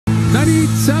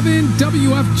98.7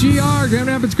 WFGR, Grand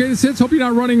Rapids Greatest Hits. Hope you're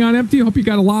not running on empty. Hope you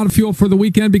got a lot of fuel for the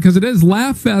weekend because it is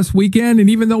LaughFest weekend. And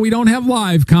even though we don't have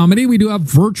live comedy, we do have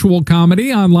virtual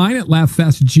comedy online at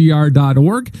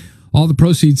laughfestgr.org. All the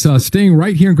proceeds staying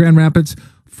right here in Grand Rapids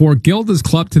for Gilda's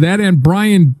Club. To that end,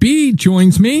 Brian B.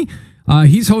 joins me.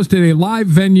 He's hosted a live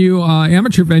venue,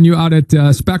 amateur venue out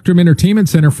at Spectrum Entertainment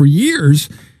Center for years,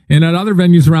 and at other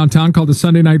venues around town called the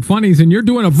Sunday Night Funnies. And you're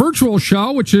doing a virtual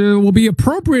show, which will be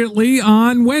appropriately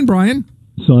on when, Brian?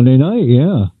 Sunday night,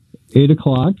 yeah, 8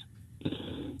 o'clock.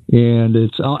 And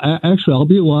it's actually, I'll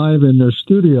be live in their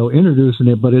studio introducing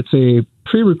it, but it's a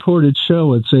pre-recorded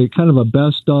show. It's a kind of a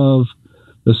best of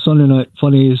the Sunday Night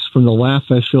Funnies from the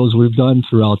LaughFest shows we've done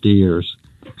throughout the years.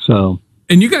 So,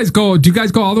 and do you guys go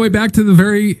all the way back to the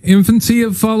very infancy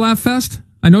of LaughFest?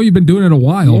 I know you've been doing it a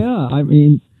while.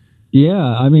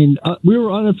 Yeah, we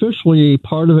were unofficially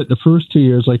part of it the first 2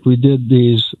 years. Like, we did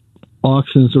these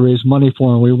auctions to raise money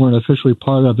for, and we weren't officially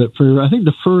part of it for, I think,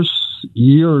 the first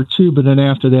year or two, but then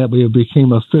after that, we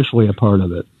became officially a part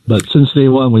of it. But since day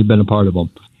one, we've been a part of them.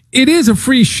 It is a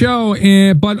free show,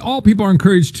 but all people are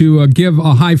encouraged to give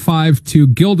a high five to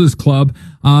Gilda's Club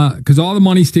because all the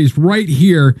money stays right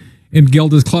here in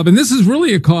Gilda's Club. And this is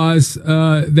really a cause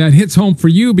that hits home for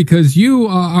you because you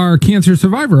are a cancer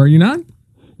survivor, are you not?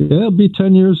 Yeah, it'll be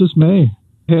 10 years this May.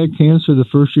 I had cancer the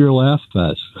first year of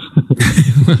LaughFest.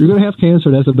 If you're going to have cancer,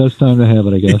 that's the best time to have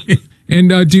it, I guess. And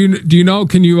do you know,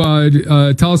 can you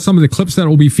tell us some of the clips that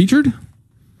will be featured?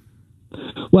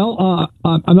 Well,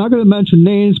 I'm not going to mention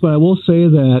names, but I will say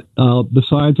that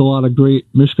besides a lot of great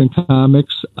Michigan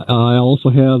comics, I also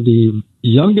have the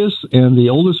youngest and the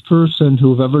oldest person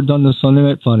who have ever done the Sunday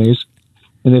Night Funnies,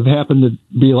 and they've happened to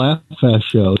be LaughFest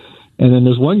shows. And then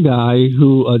there's one guy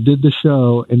who did the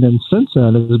show, and then since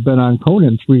then has been on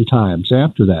Conan 3 times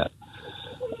after that.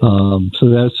 So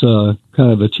that's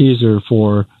kind of a teaser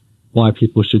for why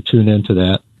people should tune into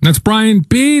that. That's Brian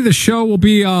B. The show will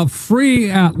be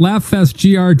free at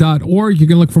laughfestgr.org. You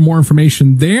can look for more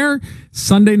information there.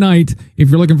 Sunday night, if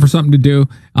you're looking for something to do.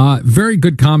 Very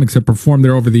good comics have performed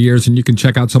there over the years, and you can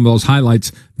check out some of those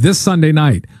highlights this Sunday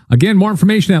night. Again, more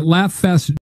information at laughfest.